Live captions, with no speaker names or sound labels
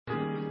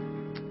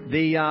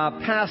The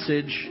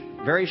passage,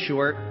 very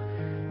short,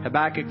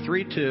 Habakkuk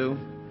 3:2,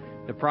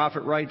 the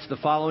prophet writes the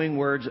following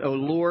words, "O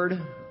Lord,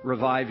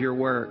 revive your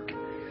work."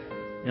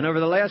 And over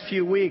the last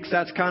few weeks,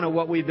 that's kind of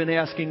what we've been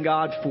asking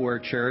God for,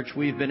 church.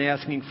 We've been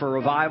asking for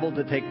revival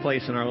to take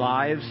place in our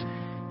lives,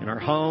 in our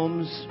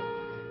homes,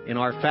 in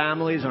our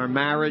families, our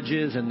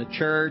marriages, in the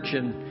church,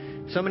 and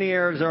so many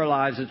areas of our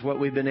lives is what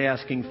we've been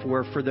asking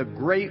for the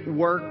great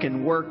work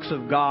and works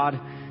of God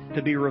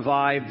to be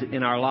revived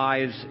in our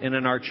lives and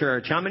in our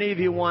church. How many of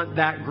you want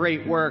that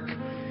great work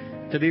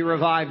to be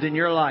revived in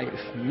your life?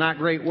 And that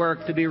great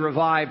work to be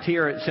revived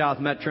here at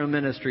South Metro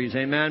Ministries.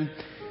 Amen.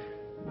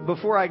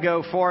 Before I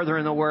go farther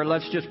in the Word,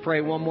 let's just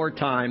pray one more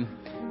time.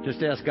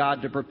 Just ask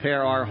God to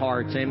prepare our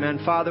hearts. Amen.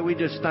 Father, we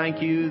just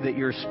thank you that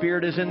your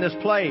Spirit is in this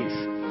place.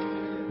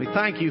 We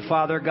thank you,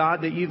 Father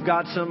God, that you've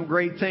got some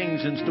great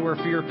things in store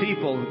for your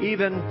people.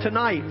 Even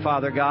tonight,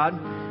 Father God.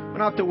 We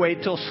don't have to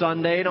wait till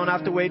Sunday. Don't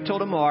have to wait till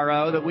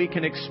tomorrow, that we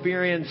can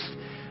experience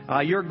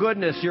your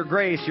goodness, your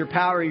grace, your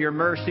power, your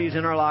mercies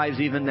in our lives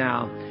even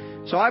now.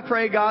 So I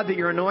pray, God, that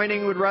your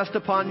anointing would rest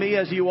upon me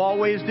as you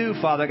always do,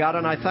 Father God.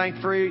 And I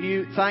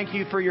thank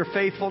you for your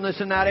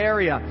faithfulness in that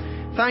area.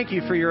 Thank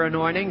you for your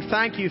anointing.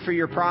 Thank you for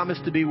your promise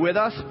to be with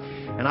us.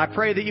 And I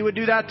pray that you would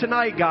do that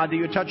tonight, God, that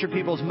you would touch your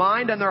people's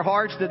mind and their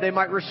hearts that they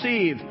might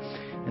receive.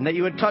 And that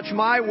you would touch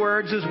my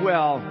words as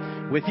well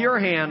with your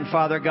hand,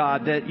 Father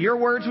God, that your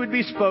words would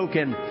be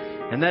spoken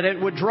and that it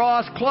would draw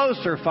us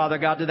closer, Father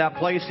God, to that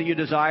place that you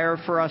desire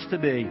for us to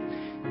be.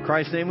 In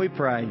Christ's name we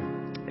pray.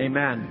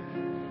 Amen.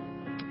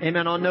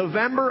 Amen. On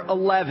November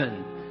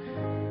 11,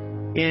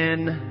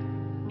 in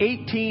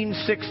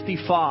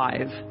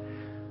 1865,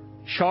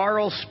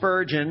 Charles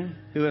Spurgeon,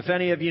 who, if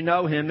any of you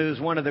know him, who's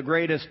one of the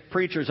greatest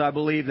preachers, I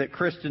believe, that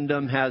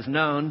Christendom has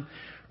known,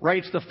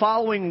 writes the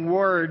following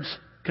words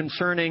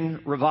concerning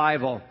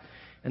revival.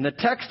 And the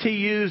text he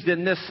used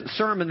in this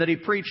sermon that he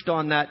preached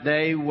on that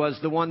day was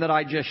the one that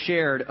I just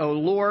shared. "O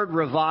Lord,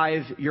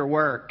 revive your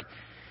work."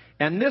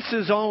 And this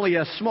is only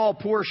a small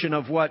portion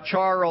of what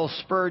Charles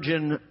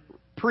Spurgeon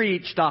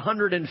preached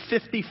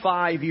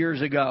 155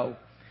 years ago.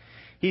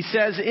 He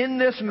says, in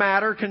this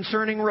matter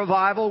concerning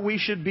revival, we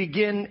should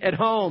begin at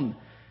home.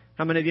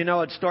 How many of you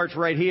know it starts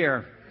right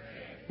here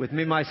with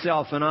me,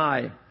 myself, and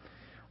I?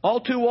 All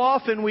too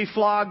often we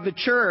flog the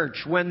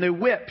church when the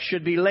whip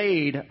should be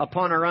laid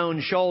upon our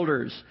own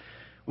shoulders.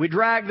 We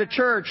drag the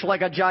church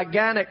like a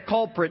gigantic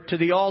culprit to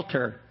the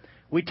altar.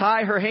 We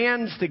tie her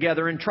hands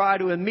together and try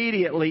to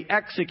immediately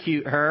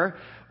execute her,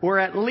 or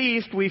at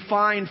least we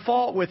find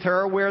fault with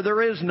her where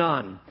there is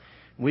none.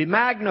 We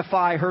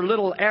magnify her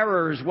little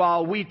errors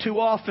while we too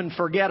often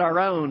forget our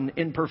own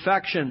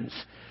imperfections.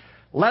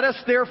 Let us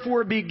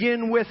therefore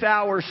begin with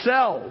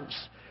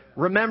ourselves,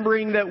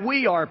 remembering that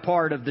we are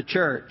part of the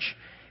church,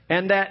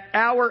 and that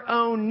our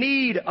own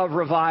need of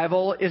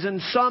revival is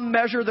in some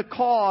measure the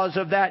cause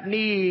of that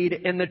need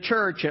in the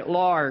church at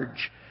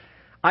large.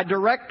 I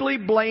directly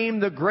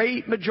blame the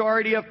great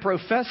majority of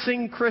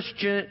professing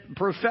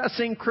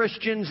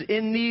Christians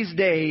in these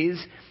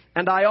days,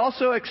 and I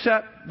also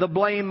accept the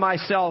blame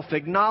myself,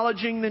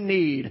 acknowledging the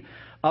need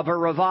of a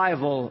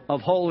revival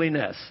of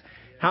holiness.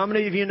 How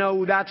many of you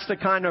know that's the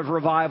kind of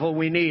revival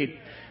we need?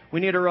 We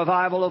need a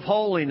revival of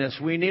holiness.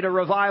 We need a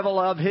revival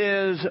of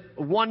His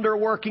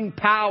wonder-working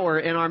power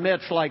in our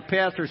midst, like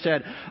Pastor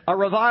said. A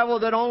revival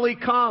that only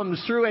comes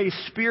through a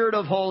spirit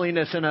of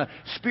holiness and a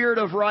spirit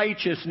of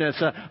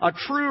righteousness. A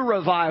true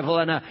revival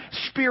and a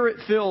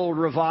spirit-filled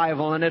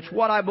revival. And it's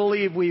what I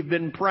believe we've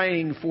been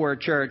praying for,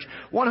 church.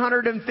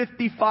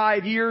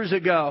 155 years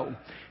ago,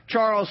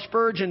 Charles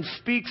Spurgeon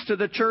speaks to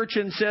the church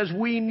and says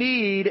we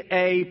need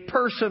a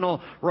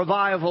personal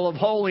revival of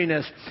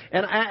holiness.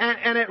 And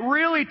it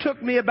really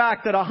took me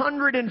aback that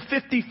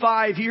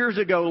 155 years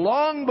ago,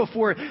 long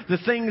before the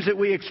things that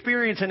we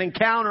experience and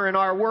encounter in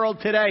our world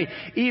today,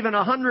 even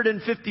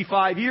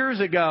 155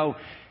 years ago,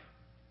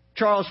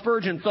 Charles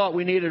Spurgeon thought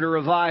we needed a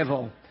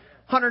revival.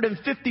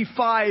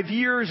 155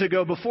 years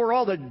ago, before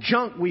all the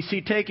junk we see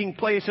taking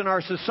place in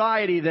our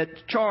society, that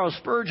Charles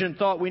Spurgeon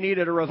thought we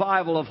needed a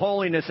revival of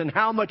holiness, and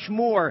how much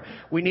more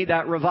we need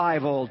that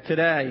revival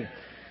today.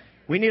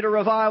 We need a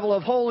revival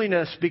of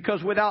holiness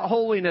because without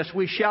holiness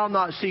we shall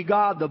not see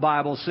God, the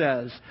Bible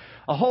says.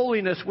 A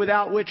holiness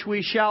without which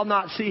we shall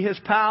not see His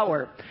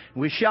power.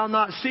 We shall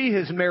not see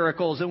His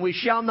miracles, and we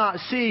shall not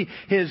see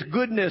His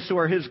goodness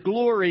or His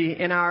glory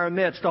in our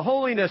midst. A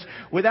holiness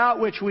without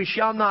which we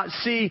shall not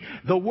see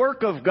the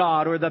work of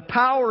God or the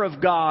power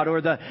of God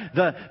or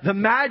the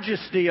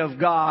majesty of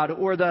God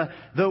or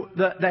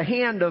the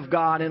hand of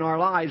God in our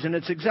lives. And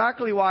it's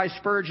exactly why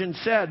Spurgeon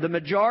said the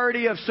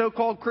majority of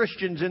so-called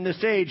Christians in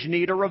this age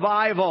need a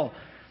revival.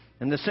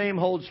 And the same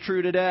holds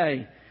true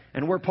today.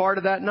 And we're part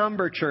of that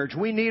number, church.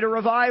 We need a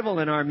revival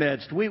in our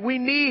midst. We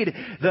need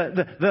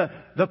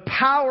the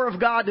power of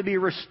God to be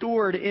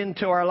restored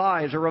into our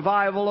lives. A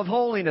revival of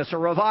holiness, a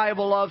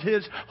revival of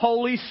His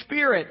Holy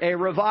Spirit, a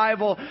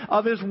revival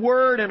of His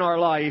Word in our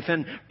life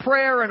and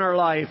prayer in our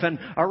life, and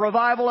a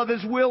revival of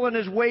His will and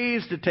His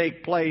ways to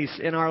take place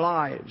in our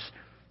lives.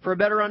 for a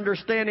better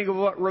understanding of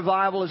what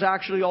revival is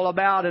actually all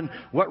about and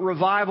what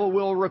revival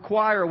will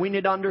require, we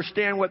need to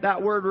understand what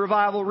that word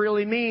revival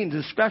really means,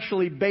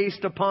 especially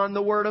based upon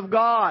the Word of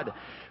God.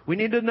 We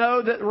need to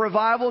know that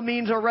revival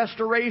means a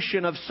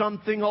restoration of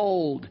something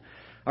old,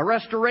 a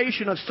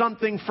restoration of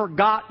something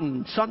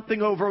forgotten,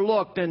 something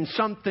overlooked, and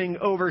something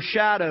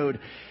overshadowed.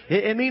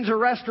 It means a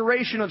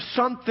restoration of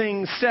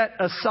something set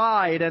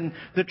aside. And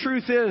the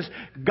truth is,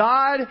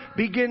 God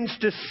begins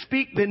to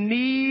speak the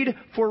need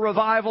for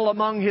revival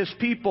among His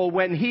people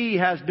when He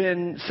has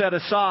been set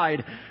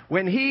aside,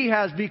 when He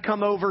has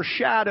become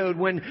overshadowed,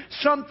 when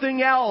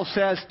something else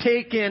has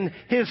taken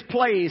His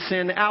place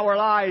in our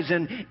lives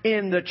and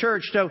in the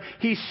church. So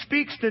He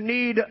speaks the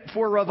need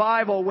for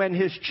revival when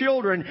His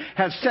children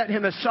have set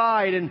Him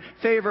aside in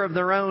favor of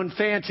their own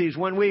fancies,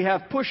 when we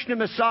have pushed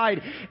Him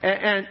aside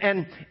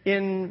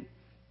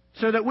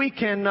so that we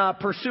can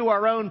pursue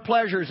our own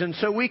pleasures and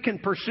so we can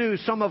pursue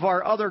some of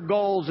our other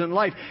goals in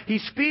life. He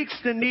speaks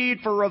the need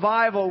for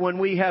revival when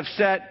we have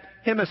set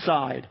Him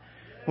aside,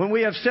 when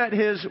we have set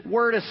His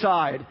Word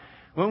aside,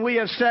 when we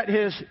have set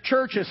His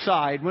church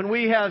aside, when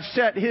we have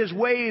set His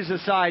ways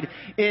aside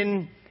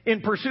in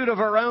pursuit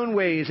of our own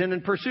ways and in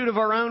pursuit of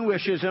our own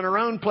wishes and our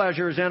own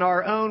pleasures and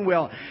our own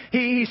will.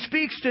 He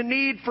speaks the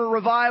need for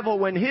revival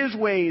when His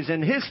ways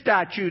and His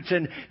statutes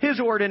and His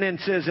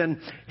ordinances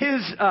and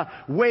His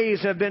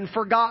ways have been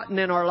forgotten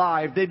in our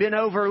life. They've been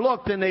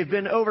overlooked and they've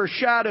been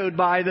overshadowed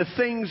by the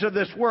things of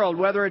this world,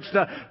 whether it's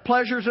the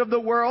pleasures of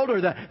the world or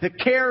the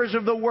cares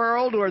of the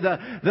world or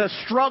the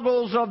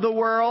struggles of the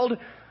world.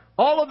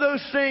 All of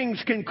those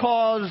things can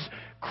cause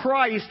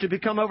Christ to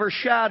become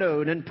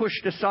overshadowed and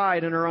pushed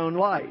aside in our own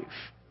life.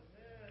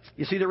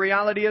 You see, the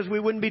reality is we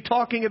wouldn't be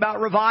talking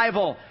about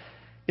revival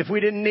if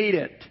we didn't need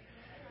it.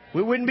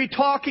 We wouldn't be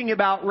talking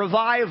about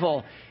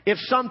revival if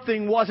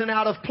something wasn't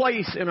out of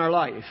place in our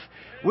life.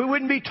 We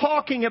wouldn't be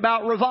talking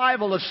about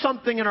revival if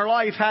something in our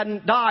life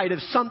hadn't died, if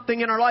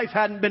something in our life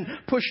hadn't been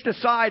pushed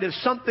aside, if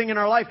something in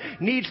our life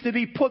needs to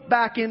be put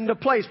back into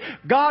place.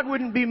 God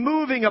wouldn't be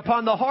moving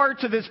upon the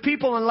hearts of His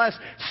people unless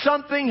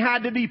something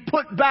had to be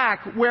put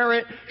back where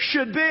it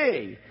should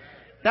be.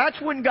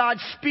 That's when God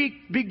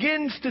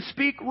begins to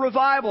speak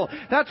revival.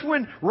 That's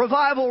when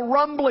revival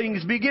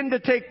rumblings begin to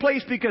take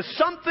place because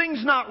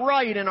something's not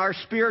right in our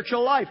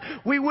spiritual life.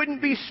 We wouldn't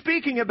be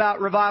speaking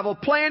about revival,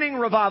 planning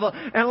revival,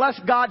 unless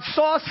God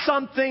saw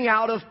something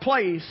out of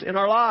place in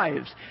our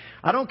lives.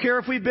 I don't care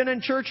if we've been in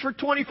church for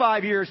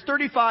 25 years,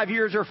 35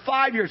 years, or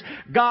 5 years.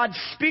 God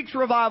speaks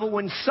revival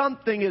when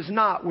something is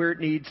not where it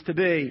needs to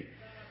be.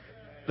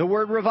 The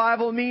word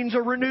revival means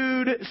a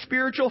renewed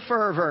spiritual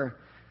fervor.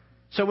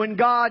 So when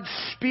God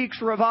speaks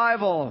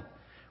revival,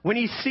 when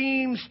we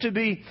seem to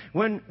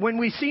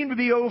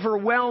be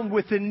overwhelmed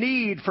with the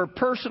need for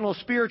personal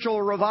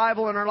spiritual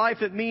revival in our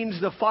life, it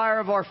means the fire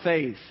of our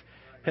faith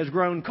has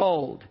grown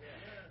cold.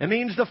 It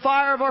means the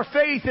fire of our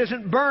faith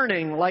isn't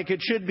burning like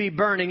it should be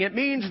burning. It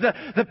means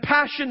the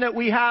passion that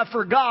we have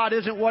for God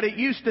isn't what it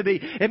used to be.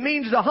 It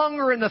means the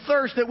hunger and the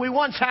thirst that we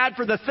once had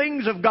for the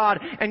things of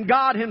God and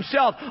God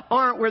Himself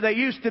aren't where they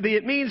used to be.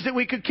 It means that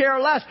we could care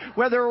less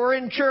whether we're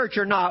in church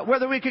or not,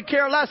 whether we could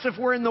care less if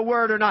we're in the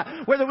Word or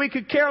not, whether we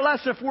could care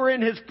less if we're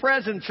in His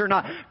presence or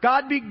not.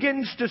 God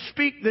begins to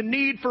speak the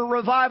need for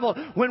revival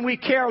when we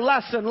care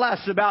less and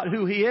less about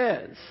who He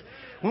is.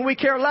 When we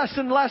care less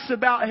and less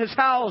about His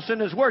house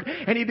and His Word,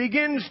 and He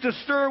begins to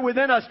stir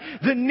within us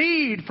the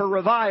need for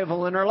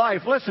revival in our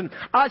life. Listen,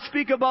 I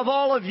speak above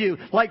all of you.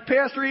 Like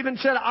Pastor even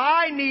said,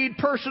 I need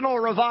personal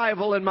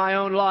revival in my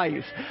own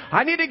life.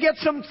 I need to get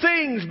some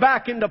things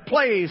back into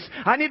place.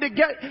 I need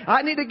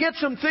to get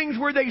some things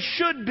where they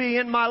should be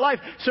in my life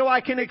so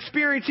I can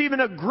experience even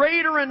a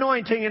greater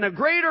anointing and a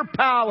greater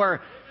power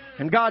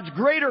and God's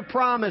greater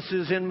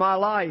promises in my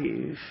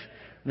life.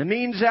 That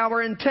means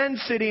our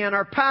intensity and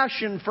our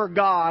passion for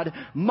God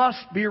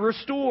must be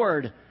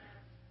restored.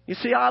 You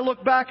see, I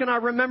look back and I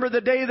remember the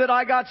day that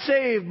I got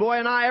saved. Boy,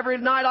 and every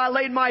night I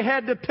laid my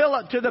head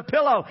to the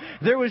pillow.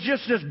 There was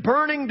just this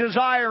burning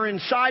desire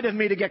inside of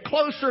me to get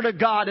closer to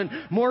God and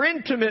more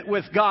intimate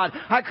with God.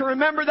 I can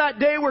remember that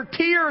day where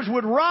tears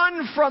would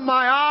run from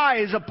my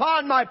eyes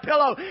upon my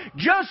pillow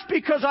just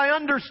because I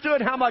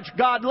understood how much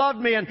God loved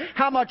me and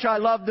how much I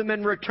loved Him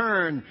in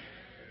return.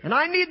 And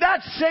I need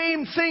that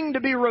same thing to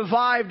be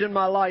revived in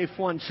my life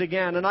once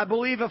again. And I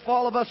believe if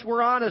all of us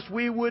were honest,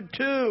 we would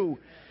too.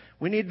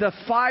 We need the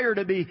fire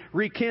to be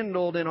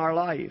rekindled in our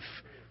life.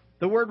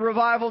 The word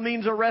revival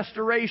means a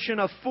restoration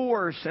of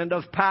force and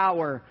of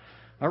power.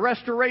 A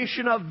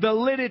restoration of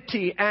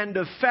validity and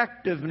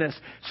effectiveness.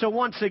 So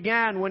once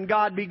again, when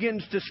God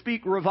begins to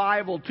speak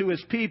revival to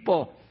His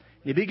people,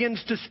 He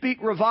begins to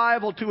speak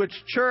revival to its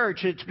church.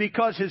 It's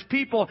because His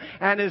people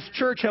and His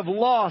church have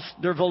lost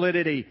their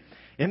validity.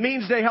 It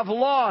means they have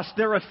lost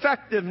their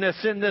effectiveness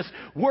in this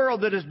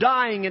world that is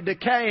dying and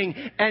decaying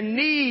and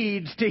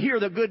needs to hear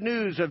the good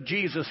news of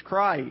Jesus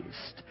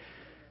Christ.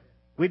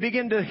 We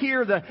begin to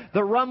hear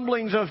the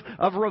rumblings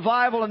of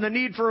revival and the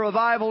need for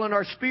revival in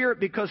our spirit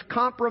because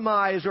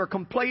compromise or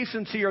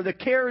complacency or the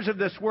cares of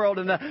this world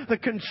and the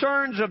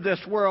concerns of this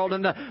world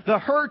and the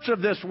hurts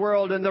of this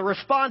world and the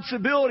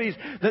responsibilities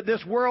that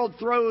this world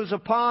throws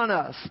upon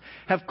us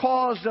have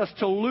caused us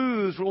to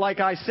lose, like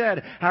I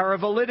said, our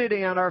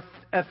validity and our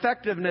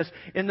effectiveness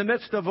in the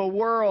midst of a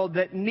world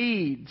that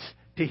needs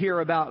to hear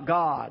about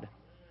God.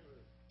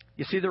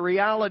 You see, the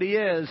reality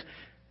is,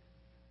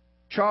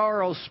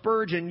 Charles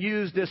Spurgeon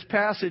used this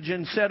passage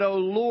and said, "O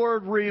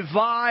Lord,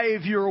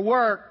 revive your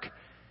work,"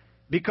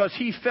 because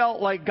he felt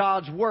like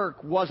God's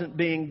work wasn't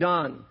being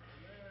done.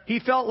 He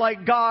felt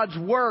like God's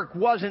work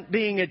wasn't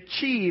being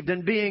achieved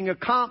and being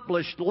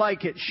accomplished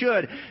like it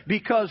should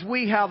because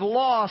we have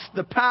lost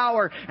the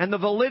power and the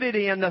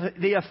validity and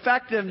the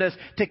effectiveness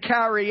to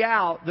carry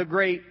out the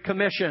Great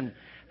Commission.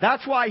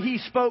 That's why he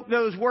spoke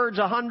those words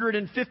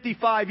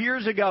 155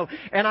 years ago.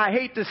 And I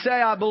hate to say,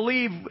 I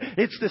believe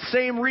it's the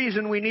same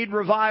reason we need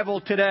revival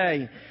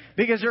today.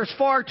 Because there's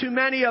far too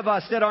many of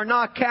us that are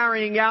not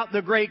carrying out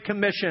the Great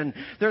Commission.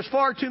 There's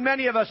far too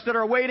many of us that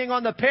are waiting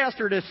on the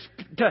pastor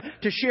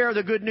to share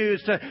the good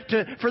news,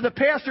 for the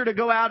pastor to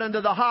go out into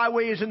the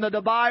highways and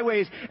the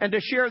byways and to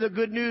share the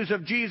good news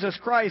of Jesus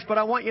Christ. But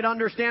I want you to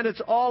understand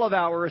it's all of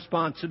our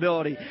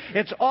responsibility.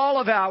 It's all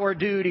of our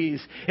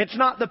duties. It's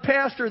not the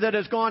pastor that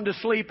has gone to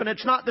sleep, and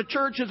it's not the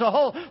church as a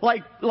whole,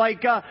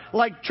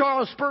 like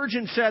Charles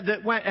Spurgeon said,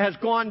 has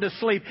gone to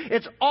sleep.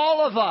 It's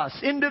all of us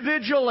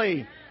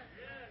individually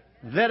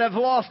that have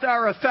lost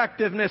our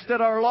effectiveness,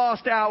 that are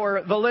lost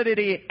our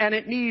validity, and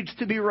it needs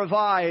to be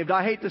revived.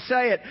 I hate to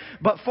say it,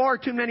 but far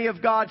too many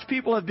of God's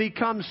people have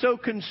become so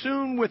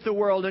consumed with the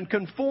world and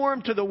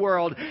conformed to the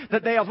world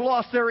that they have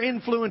lost their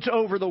influence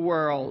over the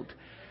world.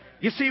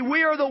 You see,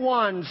 we are the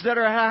ones that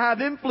have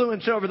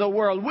influence over the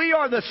world. We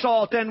are the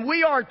salt, and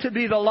we are to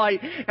be the light.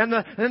 And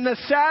the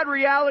sad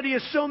reality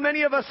is so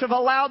many of us have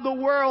allowed the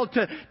world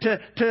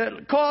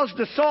to cause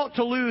the salt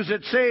to lose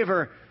its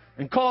savor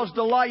and cause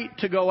the light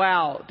to go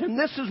out. And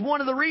this is one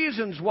of the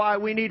reasons why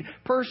we need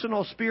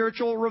personal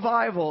spiritual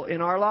revival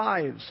in our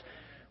lives.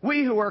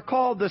 We who are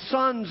called the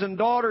sons and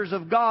daughters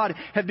of God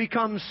have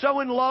become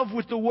so in love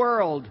with the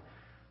world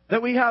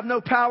that we have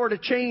no power to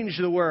change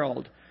the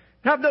world.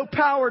 Have no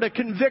power to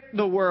convict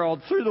the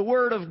world through the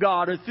Word of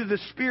God or through the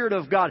Spirit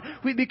of God.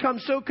 We've become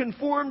so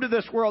conformed to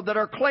this world that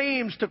our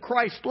claims to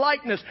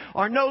Christ-likeness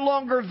are no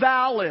longer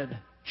valid,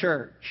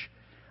 church.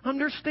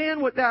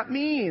 Understand what that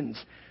means.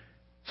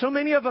 So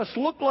many of us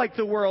look like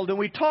the world, and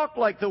we talk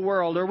like the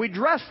world, or we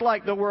dress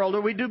like the world,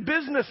 or we do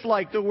business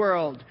like the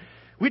world.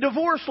 We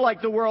divorce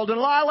like the world, and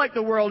lie like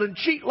the world, and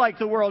cheat like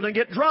the world, and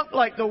get drunk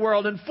like the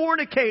world, and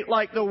fornicate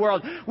like the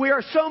world. We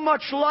are so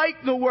much like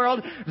the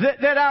world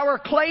that our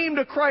claim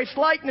to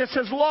Christ-likeness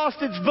has lost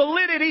its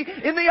validity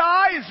in the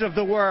eyes of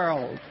the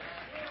world.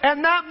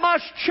 And that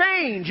must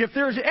change. If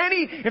there's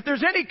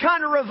any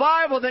kind of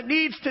revival that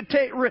needs to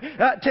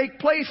take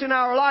place in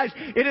our lives,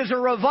 it is a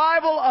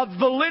revival of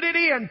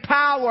validity and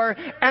power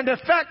and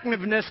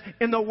effectiveness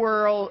in the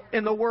world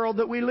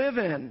that we live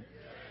in.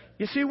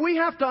 You see, we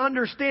have to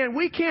understand,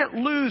 we can't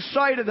lose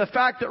sight of the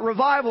fact that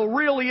revival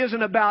really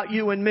isn't about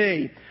you and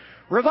me.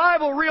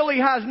 Revival really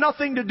has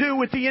nothing to do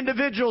with the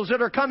individuals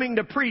that are coming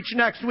to preach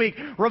next week.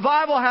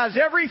 Revival has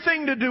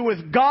everything to do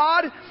with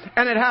God,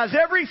 and it has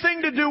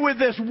everything to do with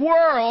this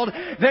world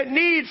that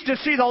needs to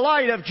see the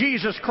light of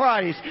Jesus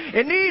Christ.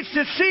 It needs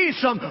to see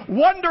some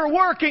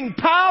wonder-working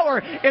power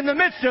in the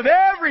midst of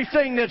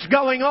everything that's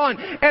going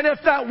on. And if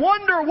that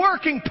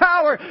wonder-working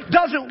power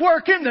doesn't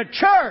work in the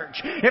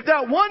church, if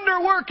that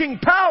wonder-working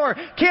power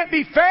can't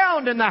be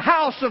found in the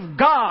house of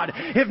God,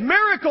 if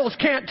miracles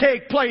can't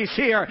take place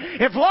here,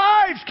 if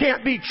lives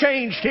can't be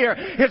changed here,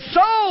 if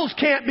souls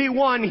can't be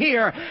won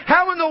here,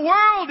 how in the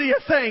world do you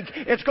think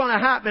it's going to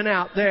happen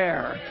out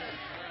there?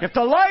 If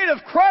the light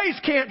of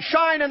Christ can't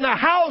shine in the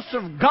house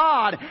of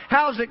God,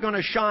 how's it going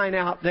to shine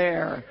out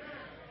there?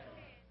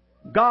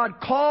 God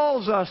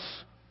calls us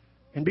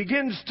and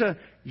begins to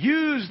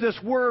use this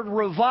word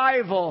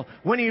revival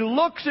when He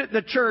looks at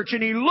the church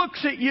and He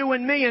looks at you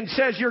and me and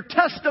says your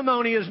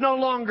testimony is no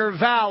longer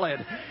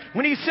valid.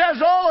 When He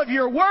says all of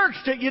your works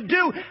that you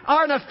do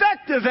aren't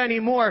effective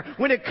anymore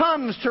when it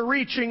comes to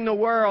reaching the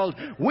world.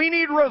 We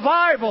need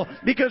revival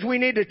because we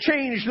need to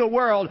change the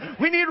world.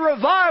 We need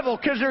revival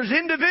because there's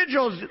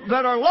individuals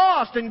that are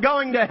lost and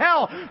going to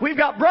hell. We've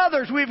got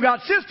brothers, we've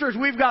got sisters,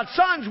 we've got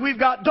sons, we've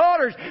got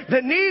daughters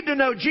that need to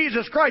know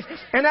Jesus Christ.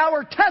 And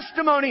our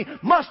testimony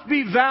must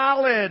be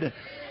valid.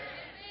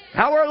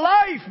 Our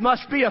life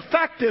must be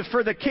effective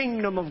for the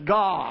kingdom of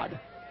God.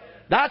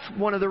 That's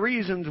one of the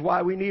reasons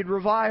why we need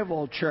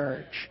revival,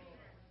 church.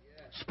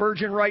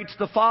 Spurgeon writes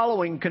the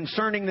following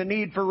concerning the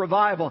need for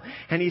revival,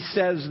 and he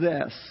says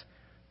this.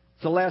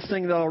 It's the last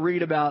thing that I'll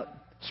read about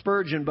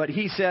Spurgeon, but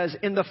he says,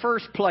 in the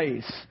first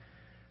place,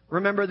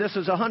 remember this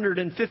is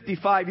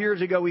 155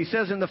 years ago, he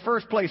says, in the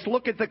first place,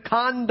 look at the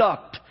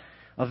conduct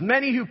of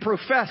many who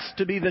profess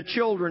to be the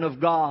children of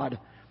God.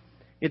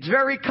 It's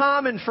very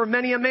common for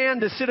many a man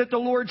to sit at the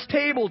Lord's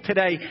table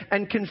today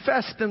and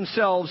confess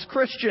themselves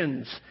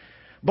Christians.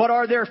 But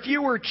are there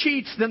fewer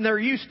cheats than there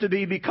used to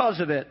be because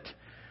of it?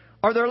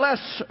 Are there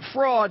less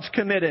frauds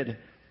committed?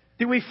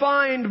 Do we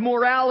find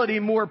morality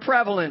more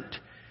prevalent?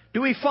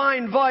 Do we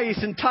find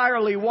vice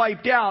entirely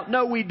wiped out?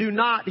 No, we do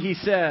not, he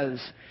says.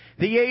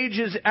 The age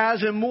is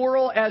as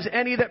immoral as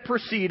any that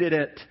preceded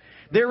it.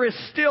 There is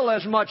still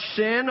as much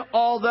sin,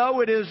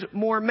 although it is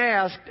more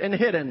masked and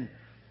hidden.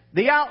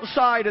 The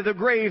outside of the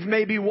grave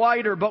may be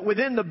whiter, but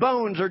within the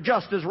bones are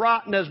just as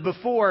rotten as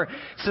before.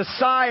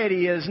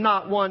 Society is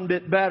not one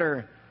bit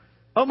better.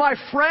 Oh, my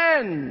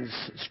friends,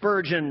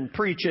 Spurgeon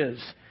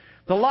preaches,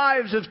 the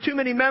lives of too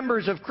many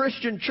members of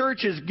Christian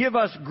churches give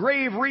us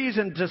grave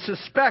reason to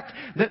suspect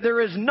that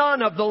there is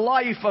none of the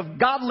life of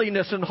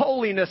godliness and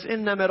holiness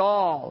in them at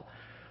all.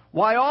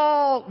 Why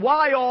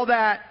all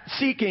that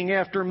seeking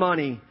after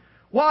money?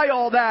 Why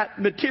all that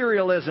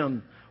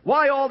materialism?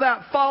 Why all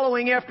that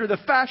following after the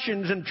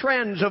fashions and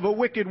trends of a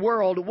wicked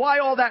world? Why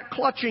all that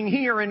clutching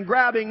here and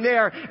grabbing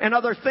there and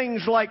other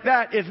things like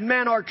that if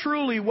men are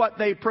truly what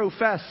they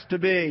profess to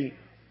be?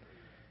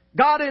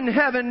 God in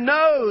heaven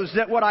knows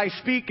that what I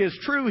speak is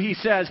true, he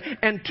says,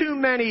 and too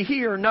many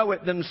here know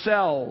it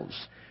themselves.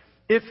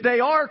 If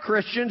they are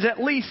Christians,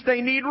 at least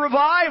they need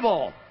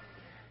revival.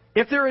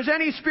 If there is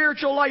any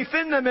spiritual life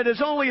in them, it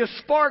is only a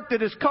spark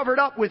that is covered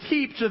up with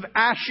heaps of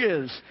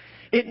ashes.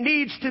 It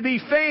needs to be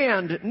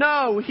fanned.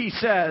 No, he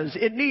says,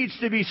 it needs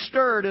to be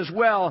stirred as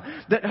well,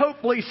 that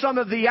hopefully some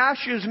of the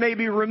ashes may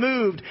be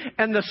removed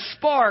and the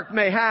spark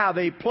may have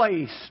a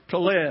place to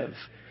live.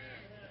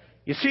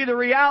 You see, the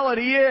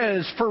reality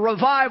is, for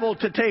revival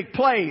to take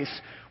place,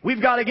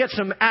 we've got to get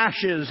some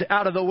ashes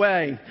out of the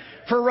way.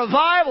 For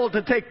revival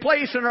to take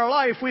place in our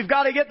life, we've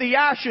got to get the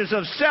ashes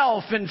of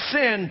self and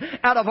sin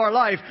out of our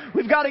life.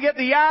 We've got to get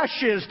the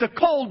ashes, the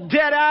cold,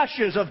 dead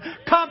ashes of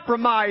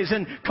compromise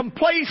and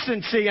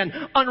complacency and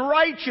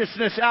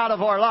unrighteousness out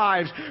of our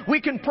lives.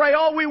 We can pray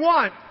all we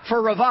want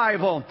for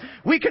revival.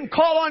 We can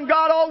call on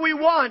God all we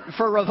want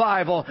for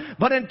revival.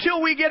 But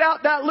until we get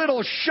out that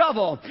little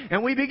shovel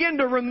and we begin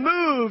to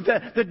remove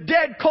the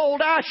dead,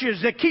 cold ashes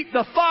that keep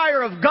the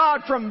fire of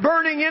God from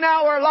burning in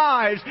our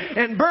lives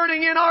and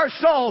burning in our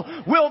soul,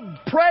 we'll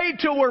pray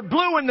till we're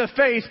blue in the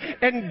face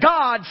and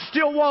God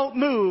still won't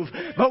move.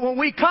 But when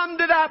we come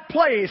to that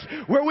place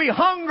where we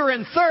hunger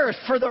and thirst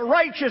for the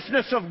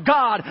righteousness of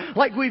God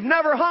like we've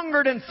never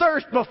hungered and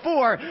thirsted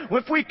before,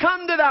 if we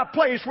come to that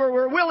place where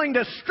we're willing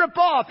to strip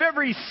off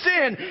every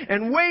sin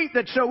and weight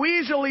that so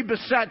easily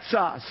besets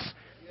us,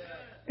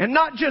 and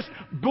not just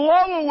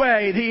blow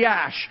away the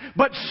ash,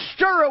 but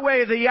stir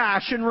away the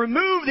ash and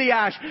remove the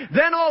ash,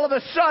 then all of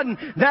a sudden,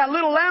 that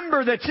little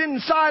ember that's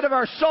inside of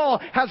our soul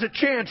has a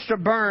chance to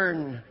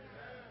burn.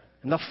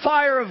 And the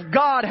fire of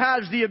God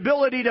has the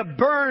ability to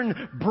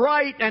burn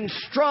bright and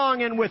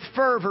strong and with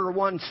fervor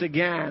once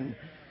again.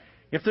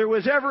 If there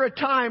was ever a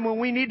time when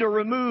we need to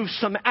remove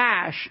some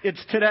ash,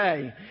 it's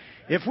today.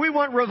 If we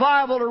want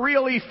revival to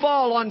really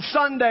fall on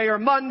Sunday or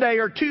Monday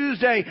or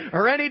Tuesday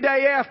or any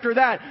day after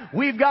that,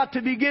 we've got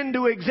to begin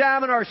to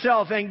examine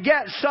ourselves and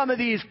get some of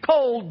these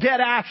cold,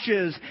 dead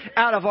ashes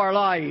out of our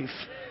life.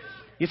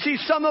 You see,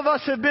 some of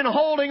us have been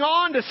holding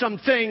on to some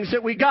things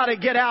that we got to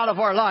get out of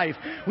our life.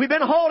 We've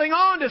been holding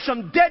on to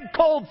some dead,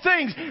 cold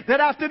things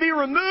that have to be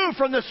removed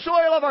from the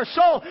soil of our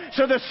soul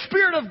so the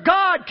Spirit of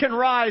God can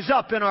rise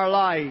up in our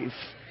life.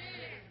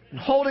 And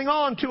holding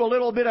on to a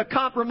little bit of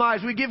compromise.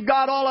 We give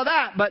God all of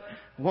that, but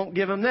won't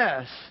give Him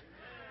this.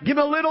 Give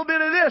Him a little bit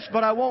of this,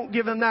 but I won't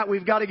give Him that.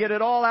 We've got to get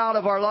it all out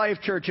of our life,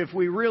 church, if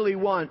we really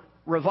want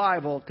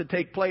revival to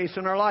take place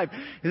in our life.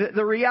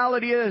 The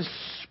reality is,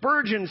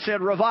 Spurgeon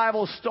said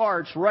revival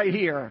starts right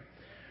here.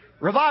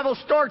 Revival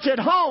starts at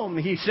home,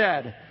 he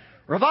said.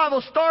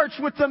 Revival starts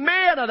with the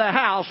man of the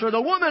house or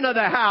the woman of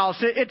the house.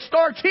 It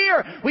starts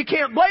here. We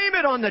can't blame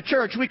it on the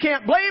church. We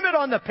can't blame it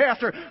on the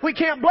pastor. We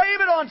can't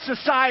blame it on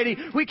society.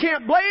 We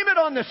can't blame it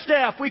on the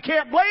staff. We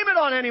can't blame it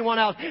on anyone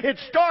else. It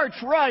starts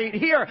right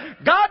here.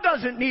 God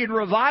doesn't need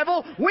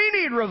revival. We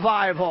need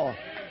revival.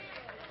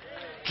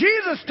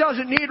 Jesus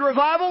doesn't need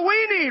revival.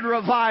 We need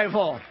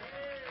revival.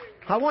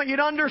 I want you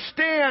to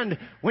understand,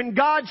 when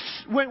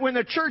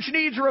the church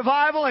needs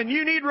revival and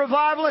you need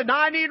revival and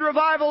I need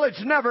revival,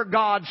 it's never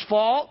God's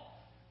fault.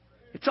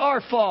 It's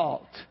our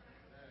fault.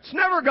 It's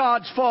never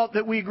God's fault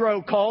that we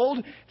grow cold.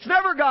 It's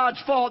never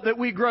God's fault that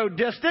we grow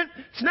distant.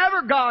 It's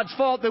never God's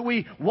fault that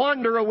we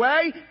wander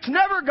away. It's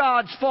never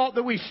God's fault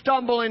that we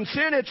stumble in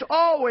sin. It's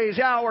always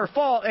our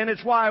fault, and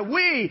it's why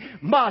we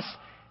must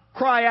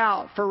cry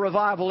out for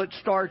revival. It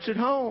starts at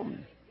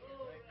home.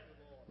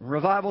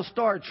 Revival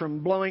starts from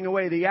blowing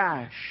away the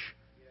ash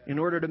in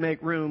order to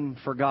make room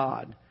for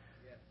God.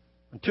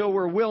 Until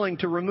we're willing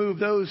to remove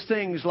those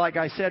things, like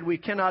I said, we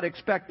cannot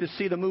expect to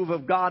see the move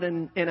of God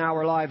in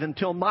our life.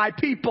 Until my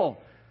people,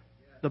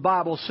 the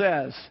Bible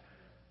says,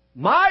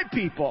 my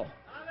people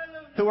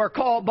who are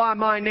called by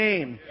my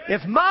name.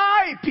 If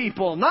my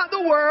people, not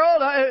the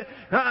world,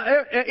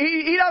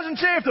 he doesn't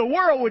say if the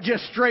world would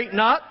just straighten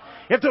up.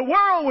 If the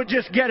world would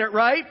just get it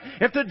right,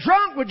 if the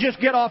drunk would just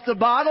get off the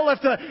bottle,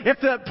 if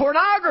the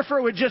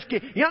pornographer would just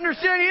get, you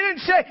understand? He didn't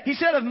say, He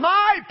said, if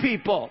my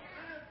people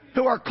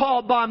who are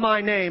called by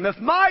my name, if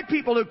my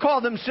people who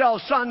call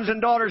themselves sons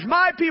and daughters,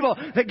 my people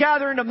that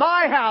gather into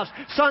my house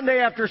Sunday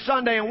after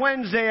Sunday and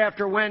Wednesday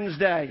after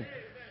Wednesday,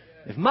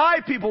 if my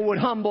people would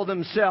humble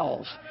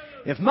themselves,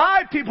 if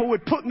my people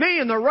would put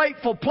me in the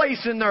rightful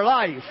place in their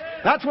life,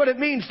 that's what it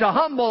means to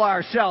humble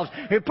ourselves.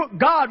 And put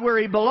God where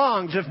He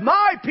belongs. If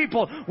my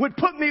people would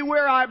put me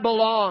where I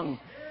belong,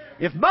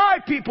 if my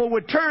people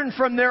would turn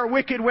from their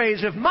wicked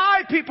ways, if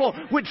my people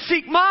would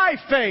seek my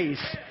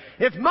face,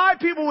 if my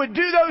people would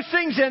do those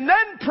things and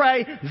then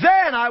pray,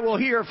 then I will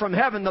hear from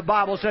heaven, the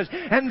Bible says.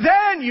 And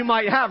then you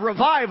might have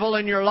revival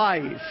in your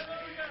life.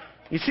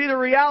 You see, the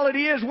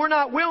reality is we're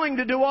not willing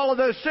to do all of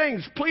those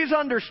things. Please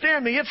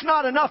understand me. It's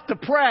not enough to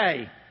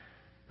pray.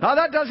 Now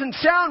that doesn't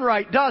sound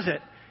right, does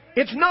it?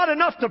 It's not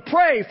enough to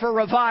pray for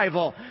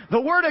revival. The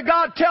Word of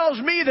God tells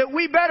me that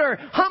we better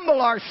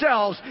humble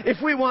ourselves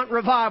if we want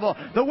revival.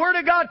 The Word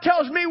of God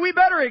tells me we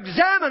better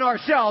examine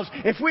ourselves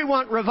if we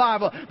want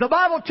revival. The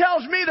Bible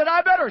tells me that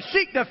I better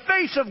seek the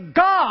face of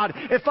God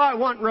if I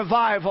want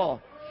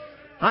revival.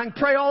 I can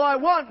pray all I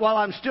want while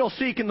I'm still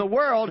seeking the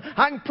world.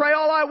 I can pray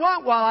all I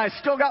want while I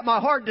still got my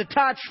heart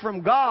detached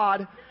from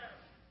God.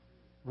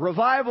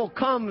 Revival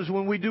comes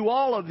when we do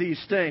all of these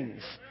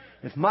things.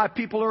 If my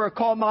people who are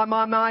called by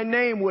my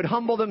name would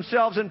humble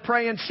themselves and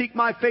pray and seek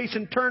my face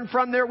and turn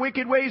from their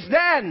wicked ways,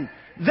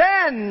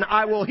 then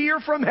I will hear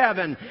from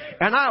heaven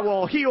and I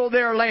will heal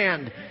their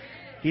land.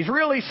 He's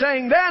really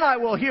saying, then I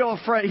will hear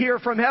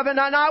from heaven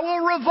and I will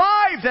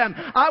revive them.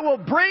 I will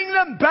bring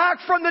them back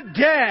from the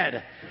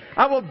dead.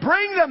 I will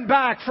bring them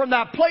back from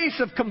that place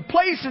of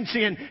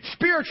complacency and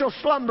spiritual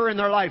slumber in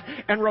their life,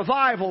 and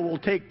revival will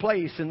take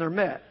place in their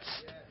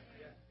midst.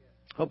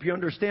 Hope you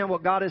understand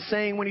what God is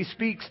saying when He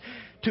speaks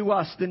to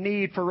us the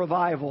need for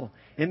revival.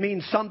 It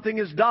means something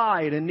has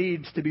died and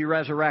needs to be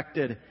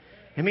resurrected.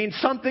 It means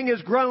something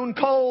has grown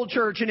cold,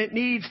 church, and it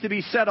needs to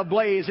be set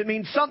ablaze. It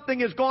means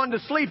something has gone to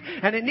sleep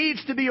and it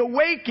needs to be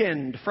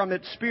awakened from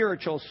its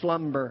spiritual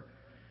slumber.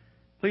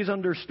 Please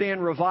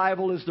understand,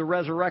 revival is the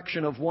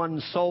resurrection of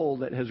one soul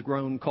that has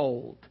grown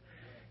cold.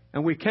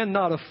 And we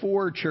cannot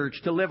afford,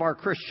 church, to live our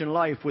Christian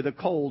life with a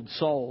cold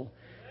soul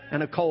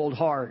and a cold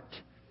heart.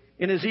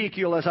 In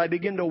Ezekiel, as I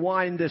begin to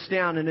wind this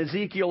down, in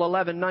Ezekiel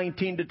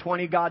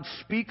 11:19-20, God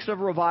speaks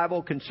of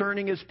revival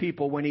concerning His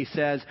people when He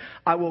says,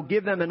 I will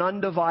give them an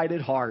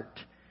undivided heart,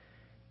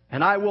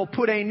 and I will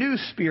put a new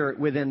spirit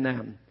within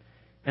them,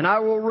 and I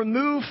will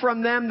remove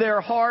from them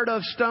their heart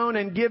of stone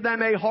and give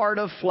them a heart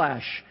of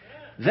flesh.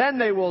 Then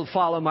they will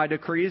follow my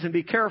decrees and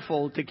be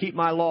careful to keep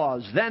my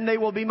laws. Then they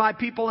will be my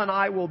people and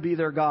I will be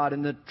their God.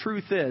 And the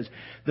truth is,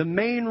 the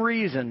main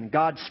reason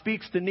God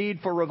speaks the need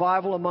for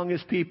revival among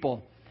His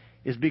people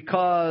is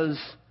because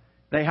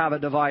they have a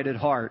divided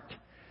heart.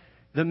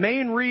 The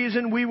main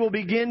reason we will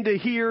begin to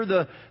hear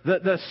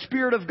the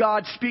Spirit of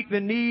God speak the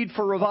need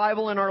for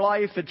revival in our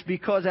life, it's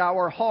because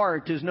our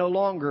heart is no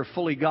longer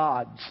fully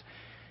God's.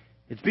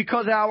 It's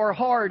because our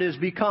heart has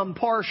become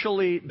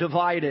partially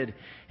divided.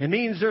 It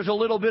means there's a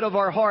little bit of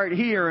our heart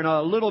here and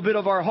a little bit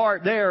of our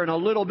heart there and a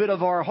little bit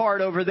of our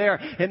heart over there.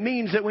 It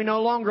means that we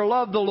no longer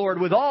love the Lord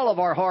with all of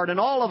our heart and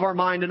all of our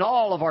mind and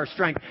all of our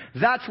strength.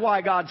 That's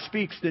why God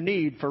speaks the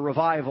need for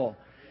revival.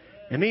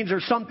 It means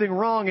there's something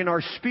wrong in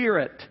our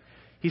spirit.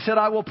 He said,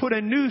 I will put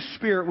a new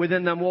spirit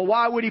within them. Well,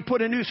 why would He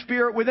put a new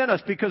spirit within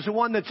us? Because the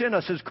one that's in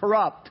us is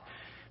corrupt.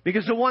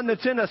 Because the one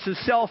that's in us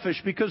is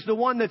selfish. Because the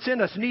one that's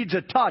in us needs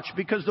a touch.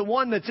 Because the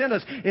one that's in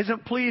us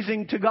isn't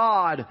pleasing to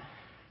God.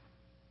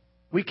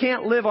 We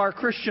can't live our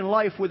Christian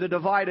life with a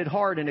divided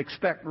heart and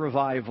expect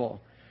revival.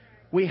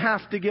 We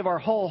have to give our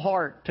whole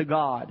heart to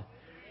God.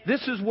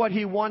 This is what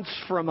He wants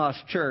from us,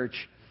 church.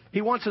 He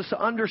wants us to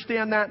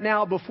understand that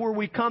now before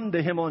we come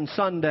to Him on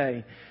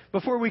Sunday.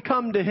 Before we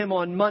come to Him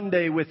on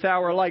Monday with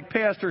our, like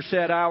Pastor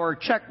said, our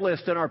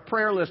checklist and our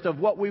prayer list of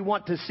what we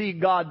want to see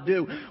God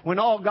do. When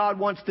all God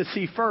wants to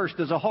see first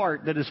is a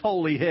heart that is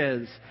wholly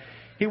His.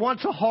 He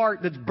wants a heart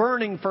that's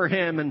burning for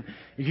Him and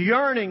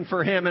yearning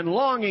for Him and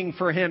longing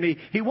for Him.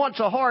 He wants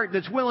a heart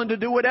that's willing to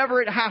do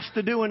whatever it has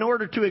to do in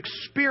order to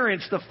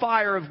experience the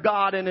fire of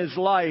God in his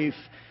life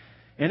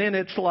and in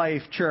its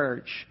life,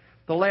 church.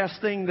 The last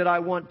thing that I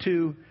want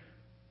to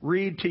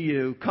read to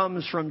you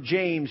comes from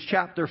James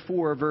chapter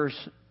 4,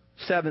 verse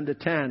 7 to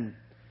 10.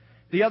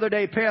 The other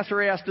day,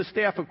 Pastor asked the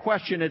staff a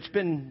question. It's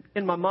been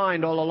in my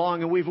mind all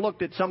along, and we've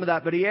looked at some of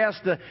that. But he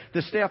asked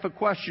the staff a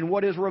question,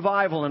 what is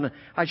revival? And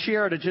I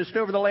shared it just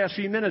over the last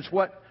few minutes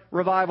what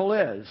revival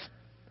is.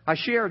 I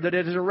shared that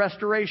it is a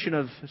restoration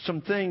of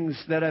some things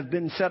that have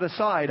been set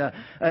aside.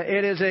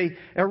 It is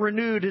a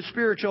renewed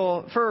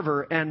spiritual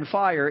fervor and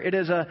fire. It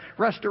is a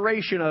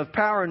restoration of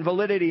power and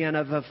validity and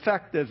of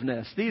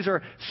effectiveness. These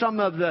are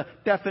some of the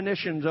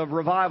definitions of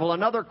revival.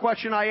 Another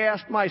question I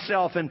asked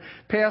myself, and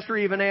Pastor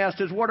even asked,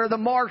 is what are the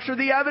marks or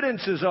the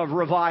evidences of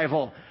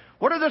revival?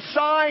 What are the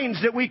signs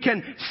that we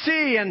can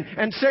see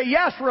and say,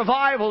 yes,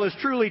 revival is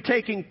truly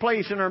taking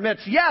place in our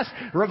midst. Yes,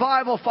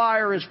 revival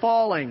fire is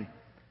falling.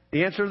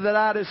 The answer to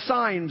that is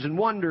signs and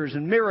wonders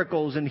and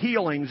miracles and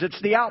healings.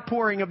 It's the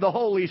outpouring of the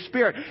Holy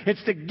Spirit.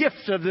 It's the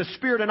gifts of the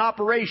Spirit in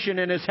operation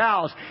in His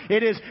house.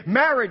 It is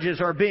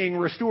marriages are being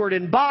restored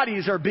and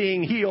bodies are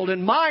being healed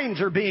and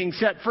minds are being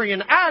set free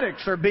and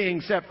addicts are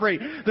being set free.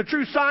 The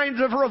true signs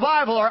of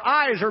revival, our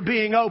eyes are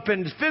being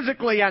opened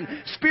physically and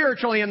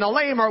spiritually, and the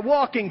lame are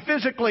walking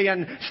physically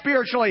and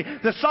spiritually.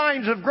 The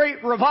signs of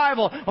great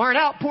revival are an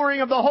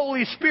outpouring of the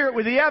Holy Spirit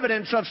with the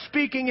evidence of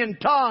speaking in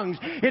tongues.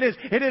 It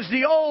is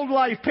the old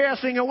life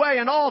passing away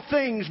and all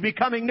things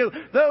becoming new.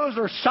 Those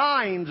are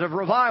signs of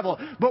revival.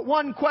 But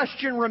one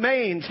question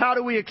remains: how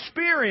do we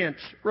experience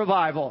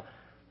revival?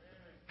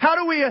 How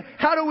do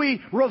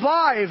we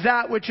revive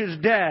that which is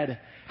dead?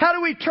 How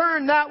do we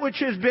turn that which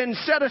has been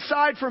set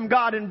aside from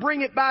God and bring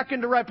it back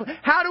into right place?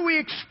 How do we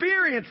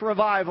experience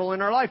revival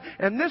in our life?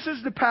 And this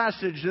is the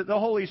passage that the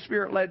Holy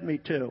Spirit led me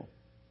to.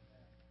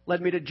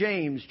 Led me to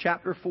James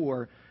chapter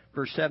 4,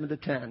 verse 7 to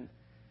 10.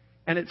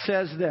 And it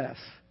says this.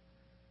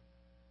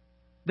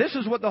 This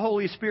is what the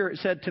Holy Spirit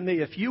said to me.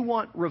 If you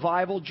want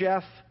revival,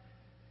 Jeff,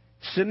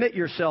 submit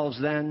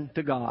yourselves then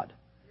to God.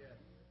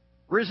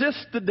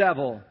 Resist the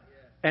devil,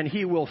 and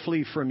he will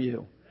flee from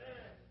you.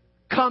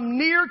 Come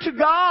near to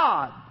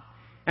God.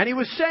 And he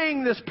was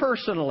saying this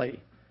personally.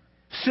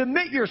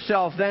 Submit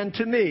yourself then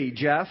to me,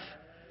 Jeff.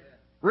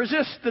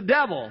 Resist the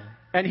devil,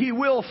 and he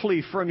will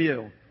flee from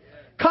you.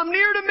 Come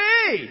near to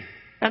me,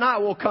 and I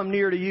will come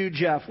near to you,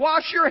 Jeff.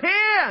 Wash your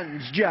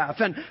hands, Jeff,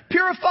 and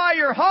purify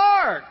your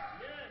heart.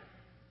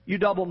 You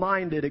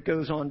double-minded, it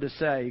goes on to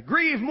say.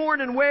 Grieve,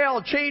 mourn, and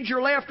wail. Change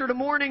your laughter to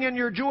mourning and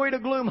your joy to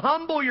gloom.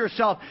 Humble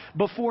yourself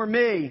before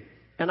me,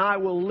 and I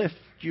will lift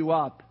you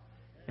up,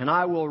 and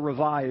I will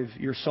revive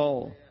your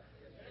soul.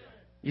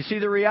 You see,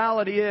 the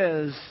reality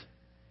is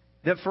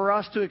that for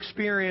us to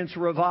experience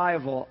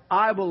revival,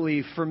 I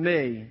believe for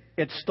me,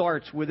 it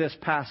starts with this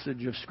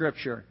passage of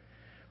Scripture.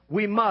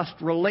 We must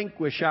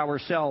relinquish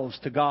ourselves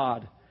to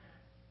God.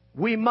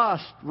 We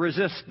must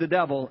resist the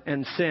devil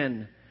and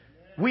sin.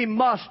 We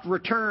must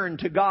return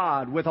to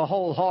God with a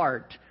whole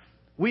heart.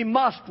 We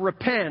must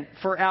repent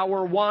for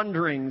our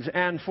wanderings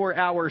and for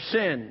our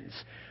sins.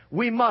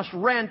 We must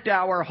rent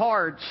our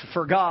hearts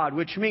for God,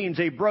 which means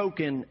a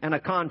broken and a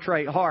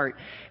contrite heart.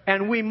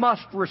 And we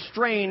must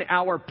restrain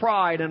our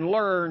pride and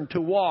learn to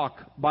walk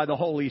by the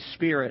Holy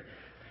Spirit.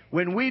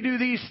 When we do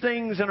these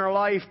things in our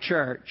life,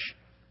 church,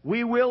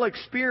 we will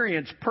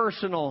experience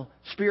personal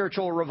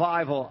spiritual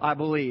revival, I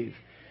believe.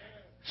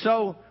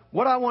 So,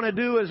 what I want to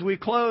do as we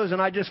close,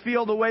 and I just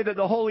feel the way that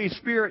the Holy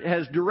Spirit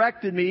has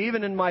directed me,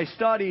 even in my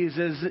studies,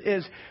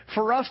 is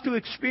for us to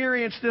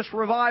experience this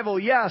revival.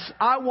 Yes,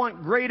 I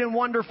want great and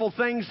wonderful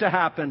things to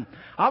happen.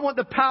 I want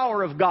the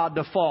power of God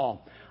to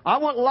fall. I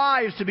want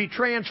lives to be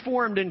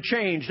transformed and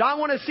changed. I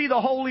want to see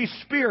the Holy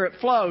Spirit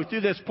flow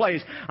through this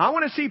place. I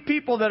want to see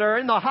people that are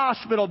in the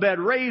hospital bed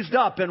raised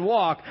up and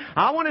walk.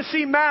 I want to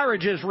see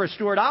marriages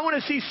restored. I want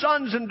to see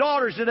sons and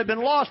daughters that have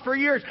been lost for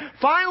years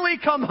finally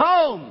come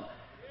home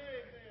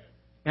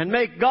and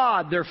make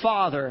God their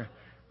Father.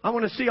 I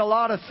want to see a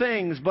lot of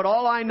things, but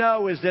all I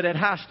know is that it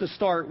has to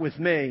start with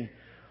me.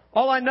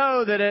 All I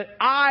know that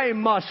I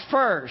must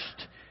first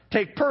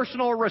take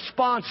personal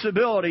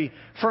responsibility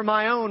for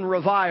my own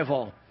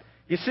revival.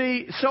 You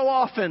see, so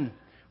often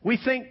we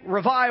think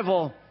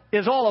revival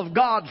is all of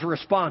God's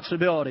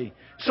responsibility.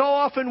 So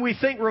often we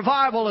think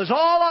revival is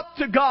all up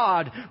to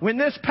God, when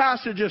this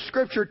passage of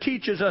Scripture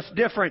teaches us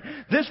different.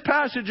 This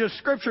passage of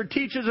Scripture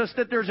teaches us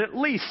that there's at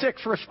least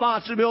 6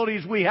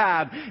 responsibilities we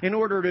have in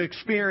order to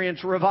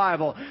experience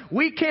revival.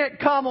 We can't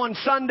come on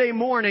Sunday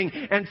morning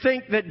and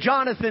think that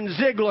Jonathan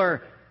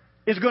Ziegler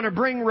is going to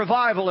bring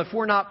revival if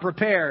we're not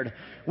prepared.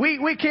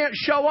 We can't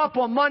show up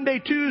on Monday,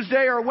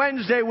 Tuesday, or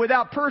Wednesday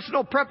without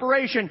personal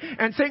preparation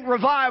and think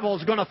revival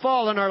is going to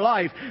fall in our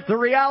life. The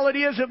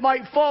reality is it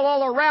might fall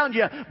all around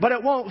you, but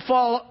it won't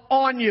fall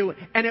on you,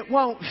 and it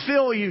won't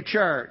fill you,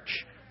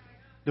 church.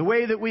 The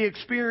way that we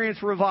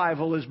experience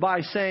revival is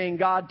by saying,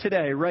 God,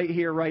 today, right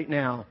here, right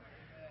now,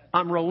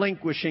 I'm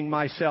relinquishing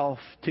myself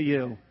to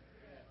you.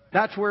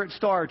 That's where it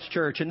starts,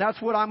 church, and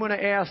that's what I'm going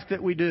to ask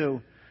that we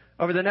do.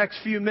 Over the next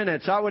few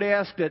minutes, I would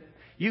ask that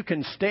you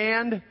can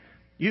stand,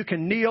 you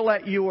can kneel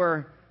at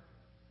your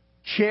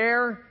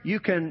chair, you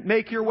can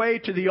make your way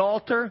to the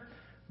altar.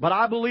 But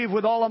I believe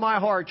with all of my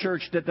heart,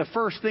 church, that the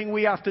first thing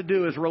we have to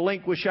do is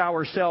relinquish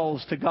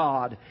ourselves to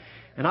God.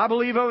 And I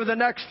believe over the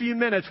next few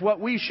minutes, what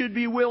we should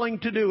be willing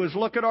to do is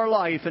look at our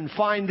life and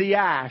find the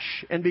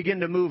ash and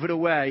begin to move it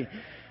away.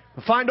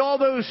 Find all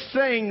those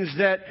things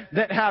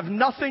that have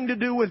nothing to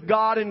do with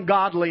God and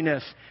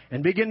godliness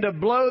and begin to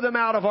blow them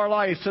out of our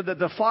life so that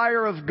the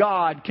fire of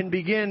God can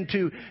begin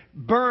to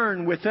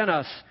burn within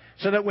us,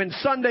 so that when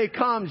Sunday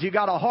comes, you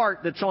got a heart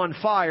that's on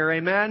fire.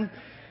 Amen?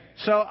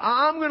 So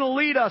I'm going to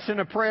lead us in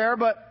a prayer,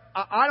 but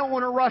I don't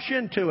want to rush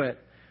into it.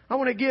 I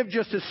want to give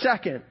just a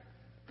second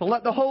to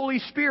let the Holy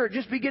Spirit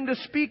just begin to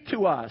speak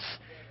to us.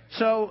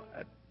 So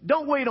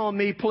don't wait on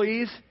me,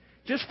 please.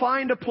 just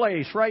find a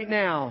place right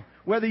now.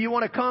 Whether you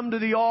want to come to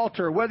the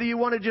altar, whether you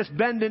want to just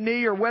bend a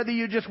knee, or whether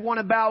you just want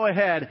to bow a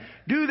head.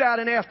 Do that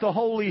and ask the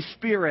Holy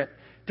Spirit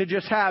to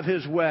just have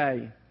His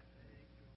way.